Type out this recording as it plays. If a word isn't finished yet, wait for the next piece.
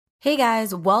Hey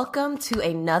guys, welcome to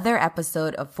another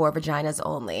episode of For Vaginas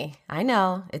Only. I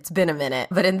know, it's been a minute,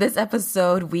 but in this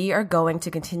episode, we are going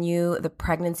to continue the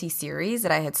pregnancy series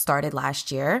that I had started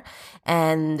last year,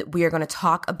 and we are going to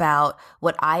talk about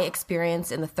what I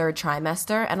experienced in the third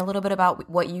trimester and a little bit about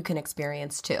what you can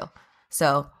experience too.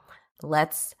 So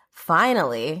let's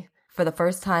finally, for the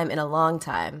first time in a long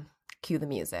time, cue the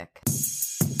music.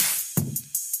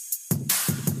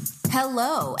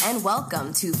 Hello and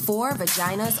welcome to For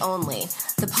Vaginas Only,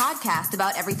 the podcast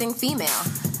about everything female.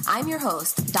 I'm your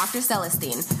host, Dr.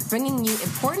 Celestine, bringing you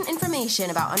important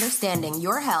information about understanding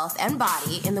your health and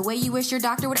body in the way you wish your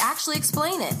doctor would actually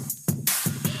explain it.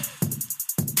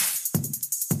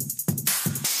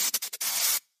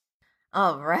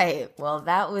 All right. Well,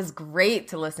 that was great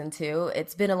to listen to.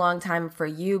 It's been a long time for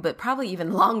you, but probably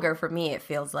even longer for me, it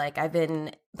feels like. I've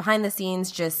been behind the scenes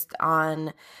just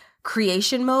on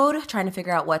creation mode, trying to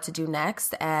figure out what to do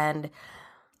next, and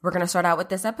we're going to start out with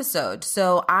this episode.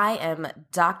 So I am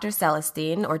Dr.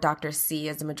 Celestine, or Dr. C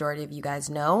as the majority of you guys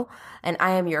know, and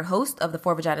I am your host of the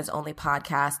For Vaginas Only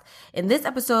podcast. In this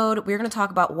episode, we're going to talk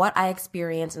about what I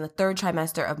experienced in the third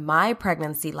trimester of my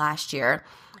pregnancy last year,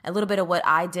 a little bit of what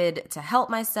I did to help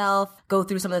myself, go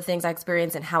through some of the things I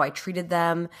experienced and how I treated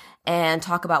them, and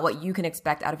talk about what you can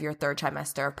expect out of your third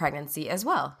trimester of pregnancy as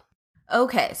well.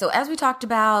 Okay, so as we talked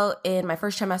about in my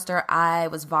first trimester, I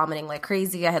was vomiting like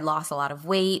crazy. I had lost a lot of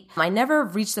weight. I never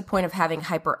reached the point of having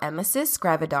hyperemesis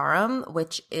gravidarum,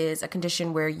 which is a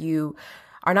condition where you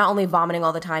are not only vomiting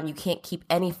all the time, you can't keep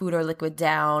any food or liquid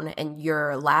down, and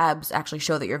your labs actually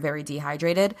show that you're very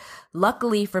dehydrated.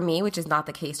 Luckily for me, which is not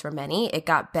the case for many, it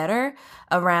got better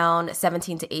around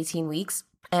 17 to 18 weeks.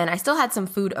 And I still had some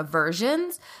food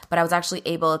aversions, but I was actually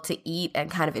able to eat and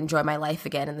kind of enjoy my life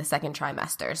again in the second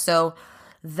trimester. So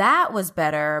that was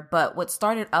better, but what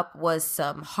started up was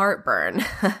some heartburn.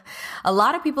 A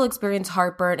lot of people experience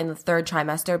heartburn in the third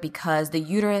trimester because the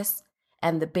uterus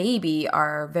and the baby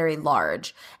are very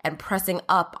large and pressing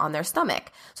up on their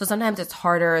stomach. So sometimes it's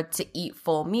harder to eat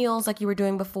full meals like you were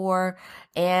doing before,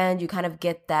 and you kind of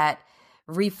get that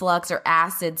reflux or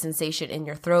acid sensation in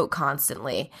your throat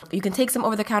constantly. You can take some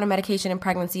over-the-counter medication in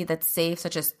pregnancy that's safe,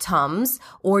 such as Tums,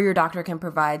 or your doctor can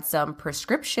provide some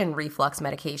prescription reflux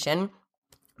medication.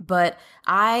 But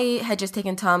I had just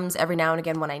taken Tums every now and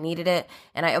again when I needed it,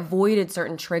 and I avoided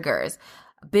certain triggers.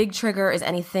 A big trigger is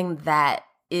anything that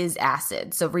is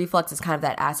acid. So reflux is kind of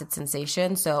that acid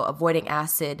sensation. So avoiding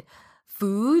acid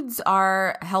foods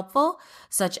are helpful,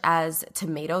 such as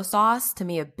tomato sauce. To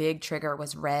me, a big trigger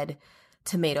was red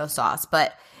tomato sauce.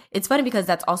 But it's funny because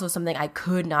that's also something I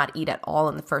could not eat at all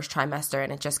in the first trimester,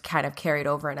 and it just kind of carried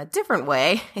over in a different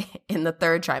way in the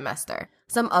third trimester.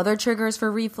 Some other triggers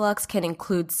for reflux can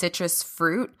include citrus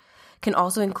fruit, can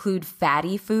also include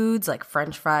fatty foods like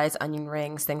French fries, onion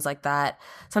rings, things like that.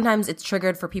 Sometimes it's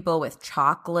triggered for people with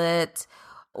chocolate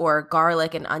or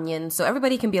garlic and onions. So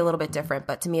everybody can be a little bit different,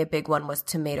 but to me, a big one was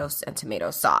tomatoes and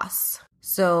tomato sauce.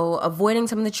 So avoiding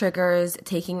some of the triggers,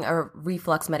 taking a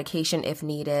reflux medication if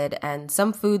needed, and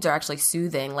some foods are actually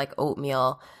soothing, like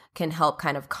oatmeal, can help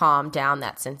kind of calm down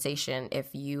that sensation if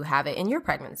you have it in your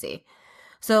pregnancy.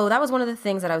 So that was one of the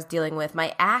things that I was dealing with.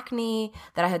 My acne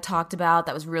that I had talked about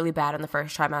that was really bad in the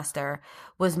first trimester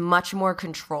was much more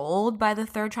controlled by the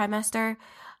third trimester.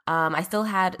 I still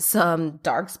had some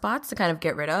dark spots to kind of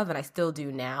get rid of, and I still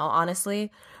do now, honestly.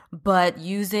 But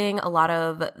using a lot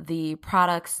of the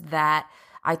products that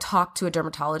I talked to a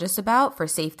dermatologist about for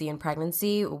safety in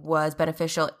pregnancy was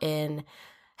beneficial in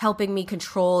helping me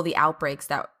control the outbreaks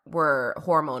that were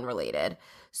hormone related.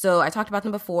 So I talked about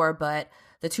them before, but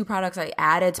the two products I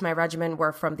added to my regimen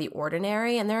were from The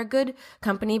Ordinary, and they're a good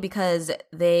company because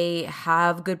they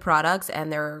have good products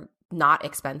and they're not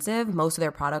expensive. Most of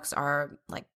their products are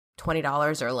like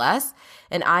 $20 or less.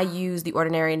 And I use the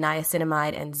Ordinary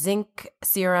niacinamide and zinc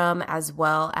serum, as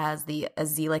well as the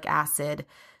azelaic acid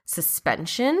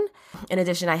suspension. In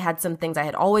addition, I had some things I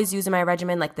had always used in my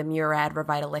regimen, like the Murad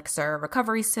Revitalixer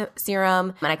recovery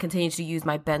serum. And I continue to use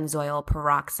my benzoyl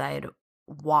peroxide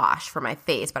wash for my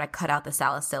face, but I cut out the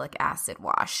salicylic acid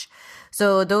wash.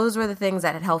 So those were the things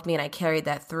that had helped me, and I carried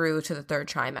that through to the third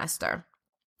trimester.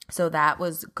 So that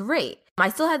was great. I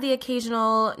still had the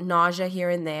occasional nausea here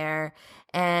and there.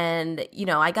 And,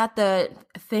 I got the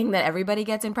thing that everybody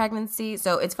gets in pregnancy.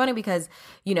 So it's funny because,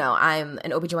 I'm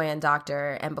an OBGYN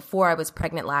doctor. And before I was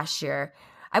pregnant last year,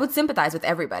 I would sympathize with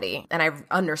everybody. And I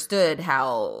understood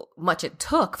how much it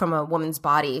took from a woman's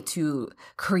body to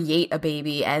create a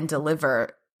baby and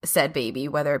deliver said baby,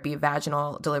 whether it be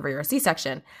vaginal delivery or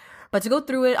C-section. But to go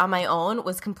through it on my own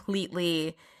was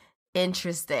completely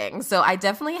Interesting. So I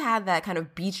definitely had that kind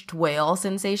of beached whale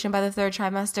sensation by the third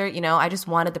trimester. I just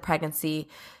wanted the pregnancy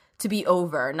to be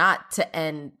over, not to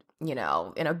end, in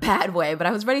a bad way, but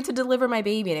I was ready to deliver my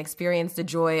baby and experience the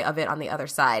joy of it on the other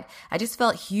side. I just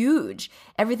felt huge.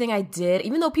 Everything I did,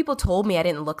 even though people told me I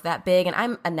didn't look that big, and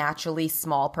I'm a naturally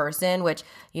small person, which,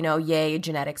 yay,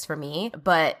 genetics for me,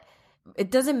 but it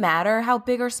doesn't matter how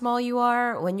big or small you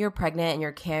are when you're pregnant and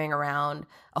you're carrying around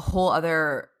a whole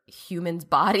other human's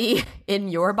body in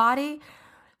your body.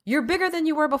 You're bigger than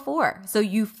you were before. So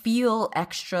you feel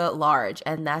extra large,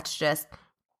 and that's just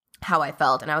how I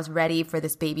felt. And I was ready for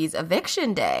this baby's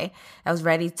eviction day. I was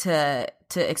ready to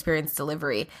experience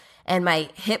delivery. And my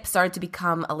hips started to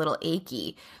become a little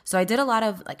achy. So I did a lot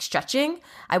of stretching.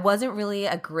 I wasn't really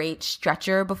a great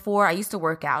stretcher before. I used to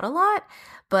work out a lot,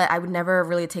 but I would never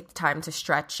really take the time to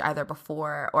stretch either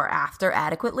before or after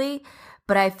adequately.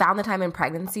 But I found the time in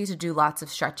pregnancy to do lots of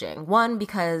stretching. One,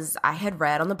 because I had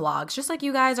read on the blogs, just like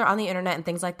you guys are on the internet and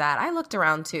things like that. I looked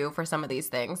around too for some of these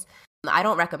things. I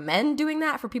don't recommend doing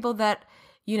that for people that,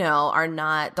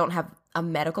 don't have a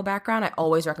medical background. I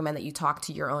always recommend that you talk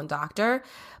to your own doctor.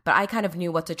 But I kind of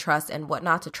knew what to trust and what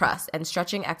not to trust. And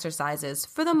stretching exercises,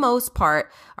 for the most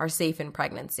part, are safe in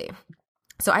pregnancy.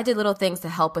 So I did little things to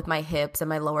help with my hips and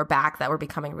my lower back that were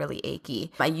becoming really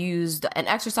achy. I used an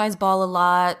exercise ball a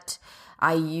lot.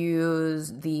 I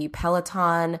use the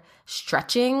Peloton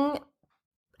stretching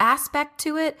aspect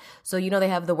to it. So, they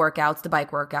have the workouts, the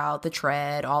bike workout, the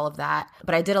tread, all of that.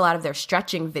 But I did a lot of their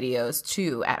stretching videos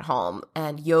too at home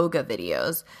and yoga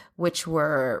videos, which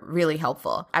were really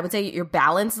helpful. I would say your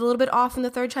balance is a little bit off in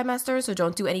the third trimester. So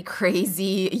don't do any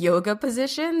crazy yoga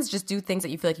positions. Just do things that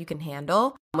you feel like you can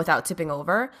handle without tipping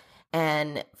over.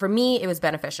 And for me, it was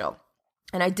beneficial.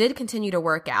 And I did continue to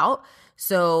work out.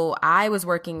 So I was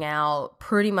working out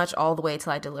pretty much all the way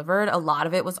till I delivered. A lot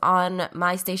of it was on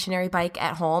my stationary bike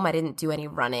at home. I didn't do any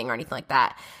running or anything like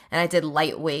that. And I did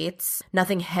light weights,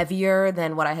 nothing heavier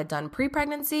than what I had done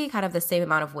pre-pregnancy, kind of the same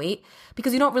amount of weight,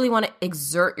 because you don't really want to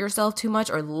exert yourself too much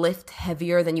or lift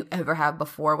heavier than you ever have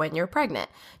before when you're pregnant.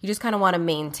 You just kind of want to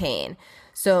maintain.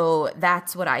 So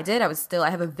that's what I did. I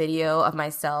have a video of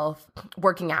myself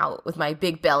working out with my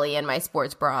big belly and my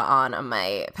sports bra on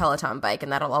my Peloton bike,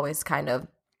 and that'll always kind of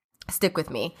stick with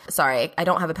me. Sorry, I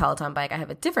don't have a Peloton bike. I have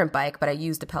a different bike, but I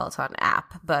used a Peloton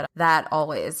app, but that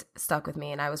always stuck with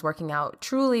me, and I was working out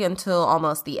truly until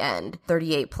almost the end,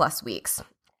 38 plus weeks.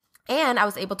 And I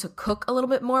was able to cook a little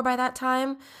bit more by that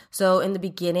time. So in the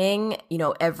beginning,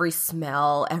 every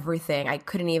smell, everything, I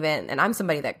couldn't even, and I'm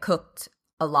somebody that cooked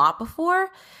a lot before.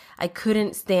 I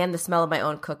couldn't stand the smell of my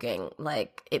own cooking.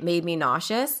 It made me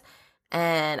nauseous.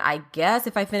 And I guess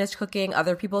if I finished cooking,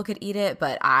 other people could eat it,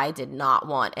 but I did not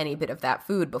want any bit of that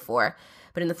food before.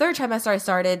 But in the third trimester, I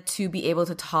started to be able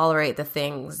to tolerate the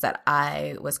things that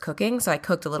I was cooking. So I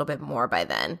cooked a little bit more by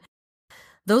then.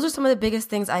 Those are some of the biggest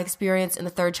things I experienced in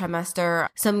the third trimester.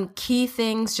 Some key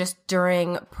things just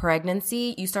during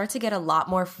pregnancy, you start to get a lot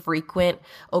more frequent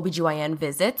OBGYN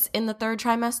visits in the third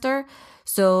trimester.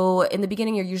 So in the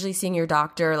beginning, you're usually seeing your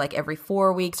doctor every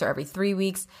 4 weeks or every 3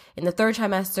 weeks. In the third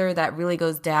trimester, that really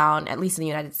goes down, at least in the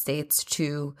United States,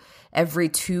 to every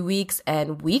 2 weeks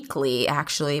and weekly,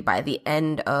 actually, by the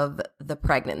end of the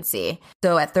pregnancy.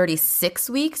 So at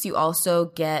 36 weeks, you also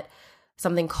get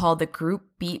something called the Group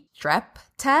B strep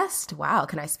test. Wow,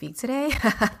 can I speak today?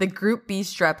 The Group B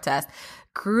strep test.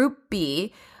 Group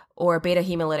B, or beta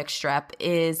hemolytic strep,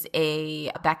 is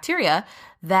a bacteria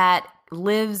that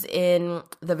lives in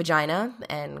the vagina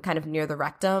and kind of near the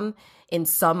rectum in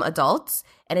some adults.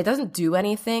 And it doesn't do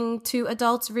anything to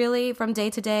adults really from day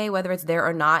to day, whether it's there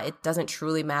or not. It doesn't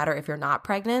truly matter if you're not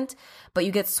pregnant, but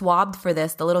you get swabbed for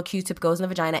this. The little Q-tip goes in the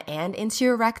vagina and into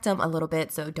your rectum a little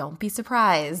bit, so don't be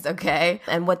surprised, okay?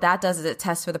 And what that does is it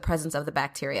tests for the presence of the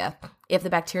bacteria. If the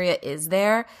bacteria is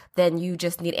there, then you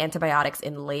just need antibiotics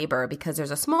in labor because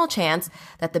there's a small chance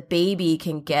that the baby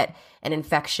can get an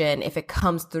infection if it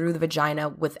comes through the vagina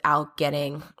without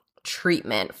getting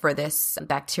treatment for this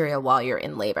bacteria while you're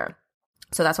in labor.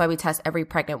 So that's why we test every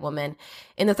pregnant woman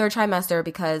in the third trimester,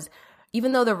 because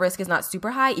even though the risk is not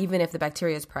super high, even if the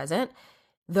bacteria is present,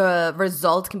 the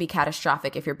result can be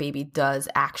catastrophic if your baby does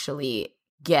actually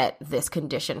get this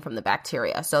condition from the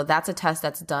bacteria. So that's a test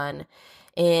that's done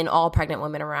in all pregnant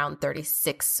women around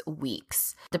 36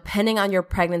 weeks. Depending on your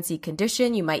pregnancy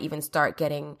condition, you might even start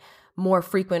getting more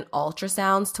frequent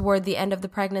ultrasounds toward the end of the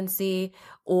pregnancy,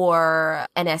 or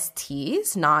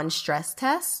NSTs, non-stress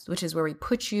tests, which is where we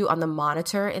put you on the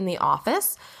monitor in the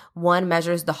office. One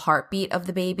measures the heartbeat of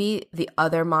the baby. The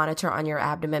other monitor on your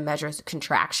abdomen measures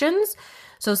contractions.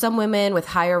 So some women with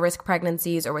higher risk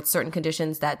pregnancies or with certain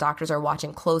conditions that doctors are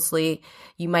watching closely,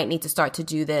 you might need to start to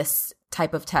do this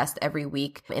type of test every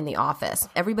week in the office.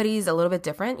 Everybody's a little bit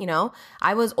different,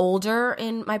 I was older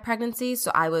in my pregnancy,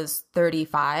 so I was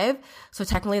 35. So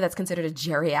technically that's considered a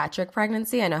geriatric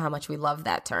pregnancy. I know how much we love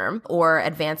that term. Or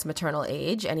advanced maternal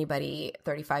age, anybody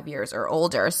 35 years or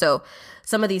older. So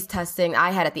some of these testing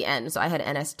I had at the end. So I had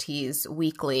NSTs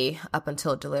weekly up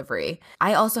until delivery.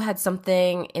 I also had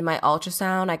something in my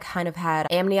ultrasound. I kind of had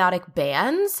amniotic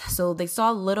bands. So they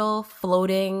saw little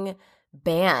floating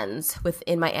bands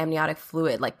within my amniotic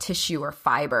fluid, like tissue or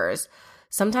fibers.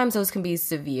 Sometimes those can be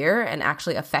severe and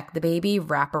actually affect the baby,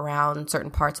 wrap around certain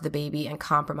parts of the baby and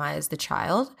compromise the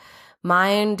child.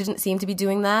 Mine didn't seem to be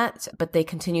doing that, but they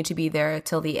continued to be there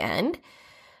till the end.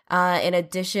 In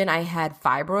addition, I had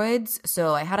fibroids.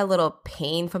 So I had a little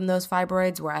pain from those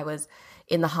fibroids where I was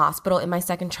in the hospital in my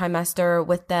second trimester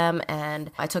with them, and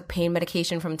I took pain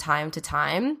medication from time to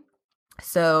time.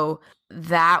 So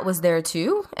that was there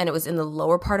too. And it was in the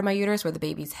lower part of my uterus where the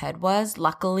baby's head was.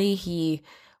 Luckily, he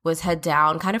was head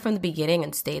down kind of from the beginning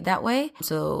and stayed that way.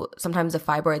 So sometimes the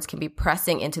fibroids can be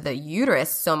pressing into the uterus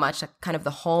so much, kind of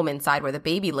the home inside where the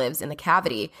baby lives in the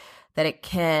cavity, that it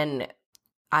can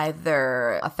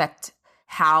either affect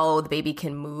how the baby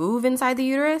can move inside the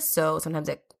uterus. So sometimes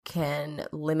it can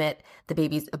limit the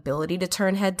baby's ability to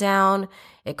turn head down.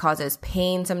 It causes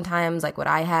pain sometimes, like what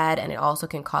I had, and it also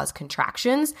can cause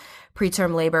contractions,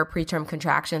 preterm labor, preterm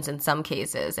contractions in some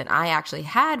cases. And I actually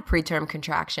had preterm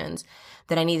contractions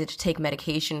that I needed to take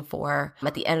medication for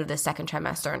at the end of the second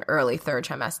trimester and early third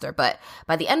trimester. But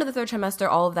by the end of the third trimester,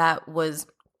 all of that was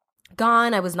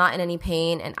gone. I was not in any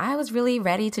pain, and I was really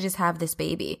ready to just have this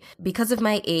baby. Because of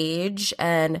my age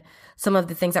and some of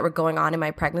the things that were going on in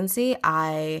my pregnancy,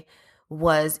 I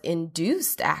was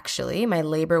induced, actually. My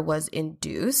labor was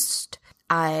induced.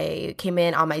 I came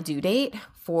in on my due date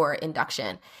for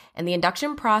induction, and the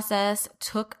induction process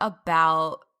took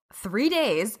about 3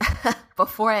 days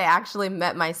before I actually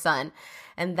met my son.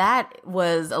 And that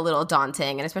was a little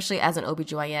daunting. And especially as an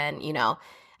OBGYN,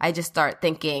 I just start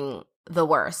thinking the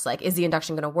worst. Like, is the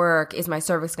induction going to work? Is my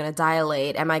cervix going to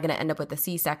dilate? Am I going to end up with a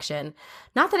C-section?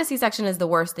 Not that a C-section is the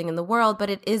worst thing in the world, but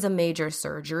it is a major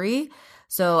surgery.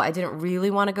 So I didn't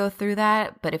really want to go through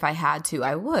that. But if I had to,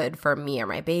 I would, for me or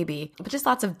my baby. But just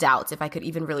lots of doubts if I could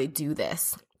even really do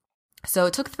this. So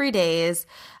it took 3 days.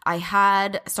 I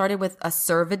had started with a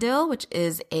Cervidil, which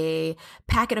is a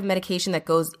packet of medication that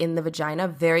goes in the vagina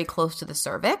very close to the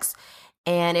cervix.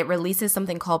 And it releases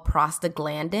something called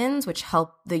prostaglandins, which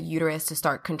help the uterus to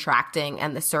start contracting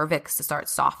and the cervix to start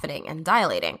softening and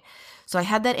dilating. So I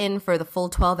had that in for the full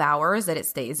 12 hours that it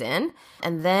stays in.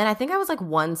 And then I think I was like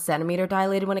 1 centimeter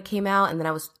dilated when it came out. And then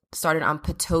I was started on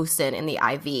Pitocin in the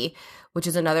IV, which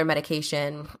is another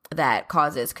medication that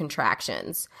causes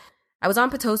contractions. I was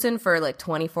on Pitocin for like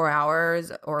 24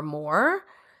 hours or more.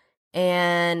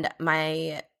 And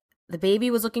the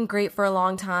baby was looking great for a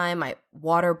long time. My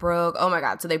water broke. Oh my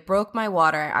God. So they broke my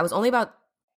water. I was only about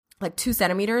like 2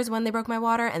 centimeters when they broke my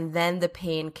water, and then the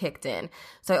pain kicked in.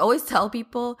 So I always tell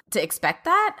people to expect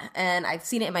that. And I've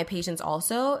seen it in my patients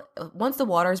also. Once the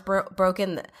water is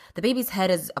broken, the baby's head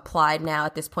is applied now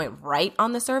at this point right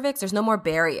on the cervix. There's no more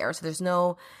barrier. So there's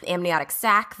no amniotic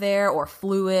sac there or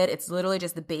fluid. It's literally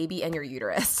just the baby and your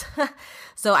uterus.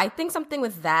 So I think something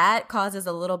with that causes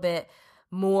a little bit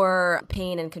more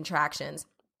pain and contractions.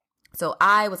 So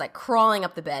I was like crawling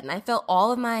up the bed, and I felt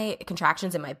all of my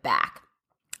contractions in my back.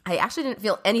 I actually didn't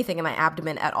feel anything in my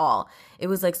abdomen at all. It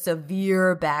was like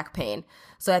severe back pain.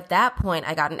 So at that point,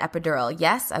 I got an epidural.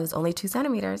 Yes, I was only 2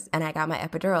 centimeters, and I got my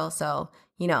epidural. So,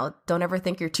 don't ever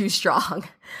think you're too strong.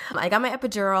 I got my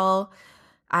epidural.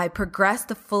 I progressed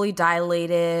to fully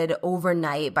dilated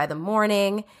overnight by the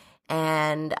morning.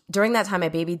 And during that time, my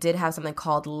baby did have something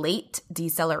called late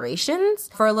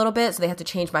decelerations for a little bit. So they had to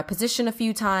change my position a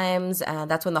few times. And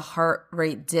that's when the heart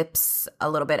rate dips a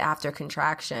little bit after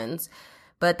contractions.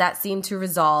 But that seemed to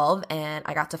resolve, and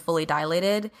I got to fully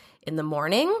dilated in the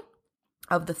morning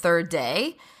of the third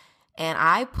day. And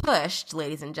I pushed,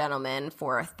 ladies and gentlemen,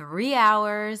 for 3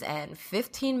 hours and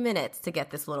 15 minutes to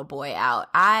get this little boy out.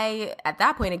 I, at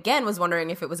that point, again, was wondering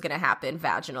if it was going to happen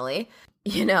vaginally,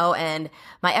 and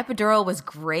my epidural was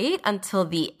great until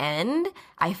the end.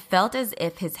 I felt as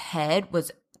if his head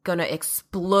was going to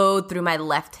explode through my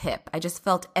left hip. I just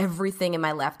felt everything in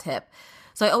my left hip.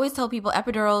 So I always tell people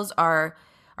epidurals are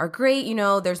are great.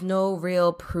 There's no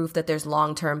real proof that there's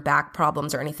long-term back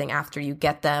problems or anything after you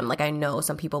get them, like I know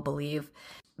some people believe.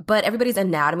 But everybody's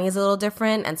anatomy is a little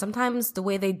different, and sometimes the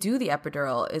way they do the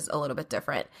epidural is a little bit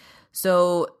different.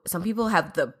 So some people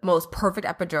have the most perfect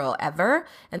epidural ever,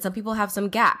 and some people have some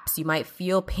gaps. You might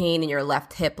feel pain in your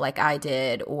left hip like I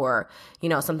did, or,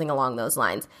 something along those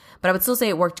lines. But I would still say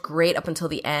it worked great up until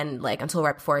the end, like until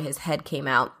right before his head came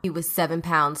out. He was 7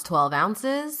 pounds, 12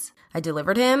 ounces. I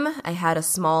delivered him. I had a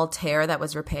small tear that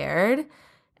was repaired.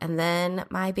 And then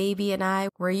my baby and I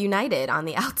were united on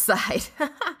the outside.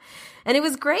 And it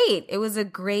was great. It was a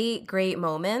great, great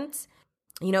moment.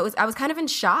 I was kind of in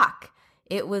shock.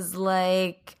 It was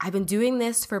like, I've been doing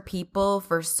this for people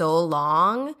for so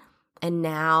long, and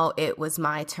now it was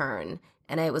my turn.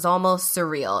 And it was almost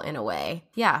surreal in a way.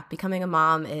 Yeah, becoming a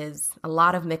mom is a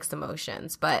lot of mixed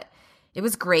emotions, but it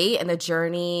was great. And the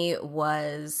journey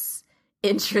was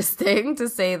interesting, to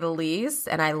say the least.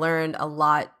 And I learned a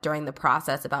lot during the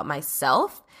process about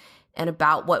myself and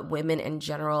about what women in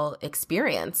general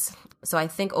experience. So I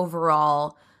think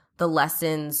overall, the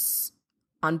lessons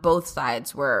on both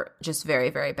sides were just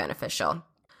very, very beneficial.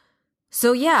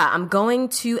 So yeah, I'm going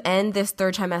to end this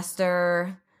third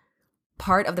trimester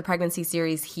part of the pregnancy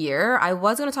series here. I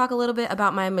was going to talk a little bit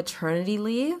about my maternity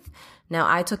leave. Now,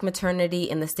 I took maternity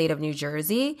in the state of New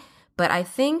Jersey, but I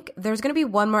think there's going to be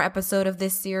one more episode of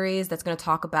this series that's going to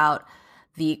talk about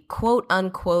the quote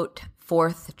unquote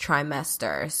fourth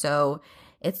trimester. So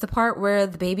it's the part where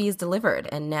the baby is delivered,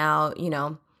 and now,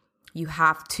 you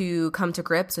have to come to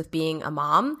grips with being a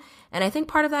mom. And I think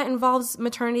part of that involves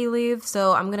maternity leave.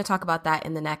 So I'm going to talk about that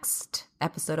in the next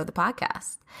episode of the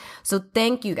podcast. So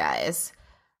thank you guys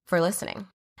for listening.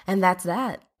 And that's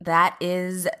that. That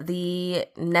is the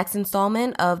next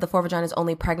installment of the For Vaginas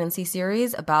Only pregnancy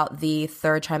series about the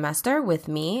third trimester with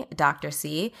me, Dr.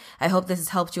 C. I hope this has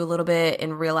helped you a little bit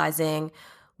in realizing,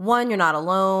 1, you're not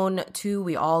alone. 2,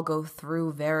 we all go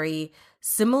through very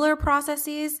similar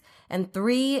processes. And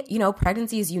 3,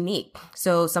 pregnancy is unique.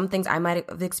 So some things I might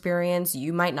have experienced,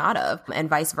 you might not have, and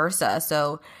vice versa.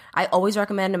 So I always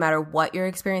recommend, no matter what you're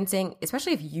experiencing,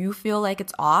 especially if you feel like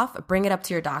it's off, bring it up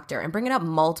to your doctor and bring it up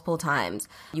multiple times.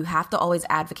 You have to always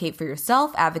advocate for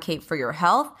yourself, advocate for your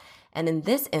health, and in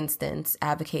this instance,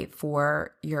 advocate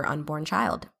for your unborn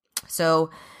child.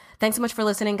 So thanks so much for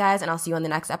listening, guys, and I'll see you on the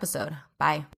next episode.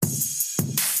 Bye.